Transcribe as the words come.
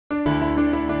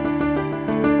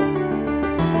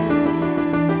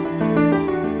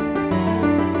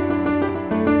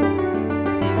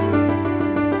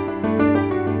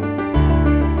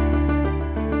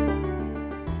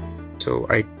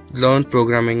learned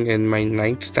programming in my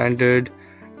ninth standard,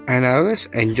 and I always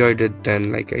enjoyed it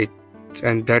then.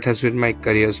 And that has been my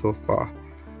career so far.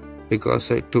 Because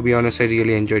to be honest, I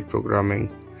really enjoyed programming,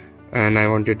 and I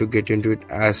wanted to get into it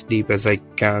as deep as I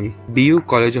can. BU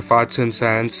College of Arts and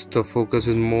Science, the focus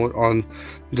is more on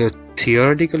the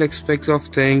theoretical aspects of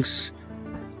things,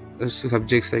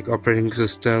 subjects like operating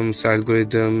systems,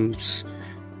 algorithms,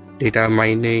 data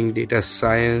mining, data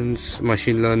science,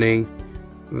 machine learning,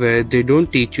 where they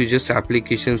don't teach you just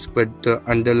applications but the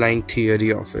underlying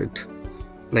theory of it.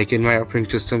 Like in my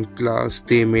operating system class,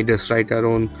 they made us write our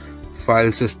own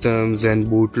file systems and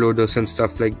bootloaders and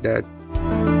stuff like that.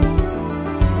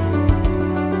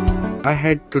 I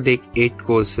had to take 8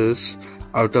 courses,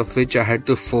 out of which I had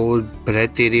to 4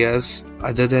 breadth areas.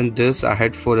 Other than this, I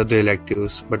had 4 other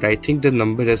electives, but I think the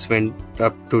number has went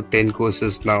up to 10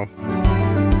 courses now.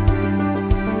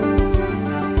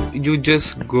 You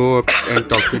just go up and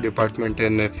talk to the department,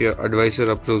 and if your advisor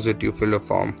approves it, you fill a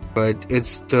form. But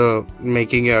it's the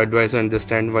making your advisor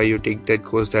understand why you take that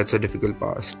course that's a difficult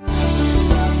part.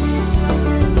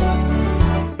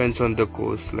 Depends on the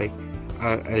course. Like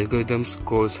our algorithms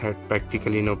course had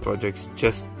practically no projects,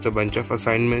 just a bunch of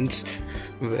assignments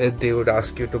where they would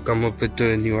ask you to come up with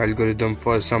a new algorithm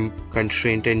for some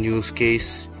constraint and use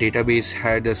case. Database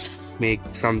had us make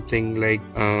something like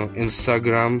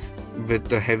Instagram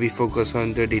with a heavy focus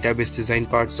on the database design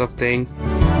parts of thing.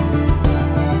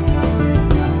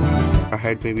 I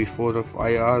had maybe 4 or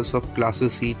 5 hours of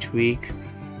classes each week,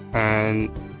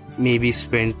 and maybe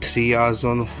spent 3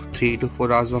 to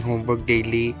 4 hours on homework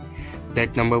daily.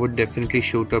 That number would definitely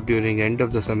shoot up during the end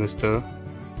of the semester.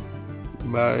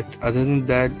 But other than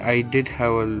that, I did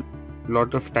have a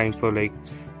lot of time for like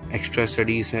extra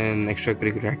studies and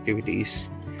extracurricular activities.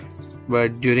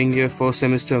 But during your first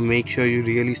semester, make sure you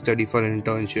really study for an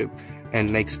internship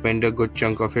and like spend a good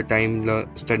chunk of your time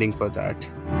studying for that.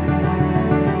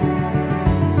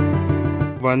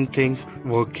 One thing,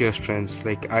 work your strengths.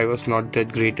 Like I was not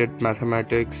that great at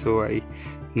mathematics, so I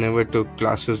never took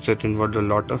classes that involved a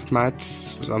lot of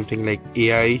maths. Something like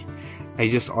AI, I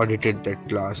just audited that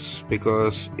class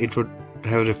because it would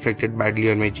have reflected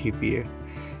badly on my GPA.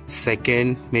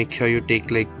 Second, make sure you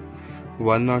take like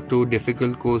 1 or 2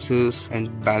 difficult courses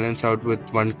and balance out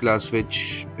with one class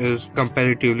which is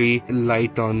comparatively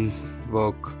light on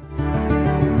work.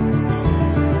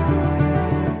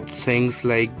 Things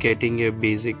like getting your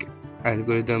basic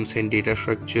algorithms and data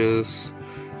structures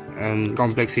and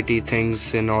complexity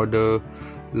things in order,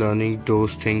 learning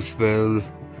those things well,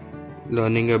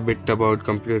 learning a bit about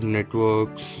computer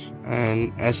networks.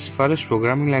 And as far as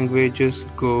programming languages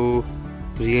go,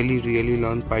 really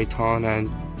learn Python,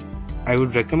 and I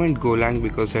would recommend Golang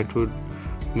because that would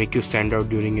make you stand out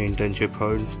during your internship.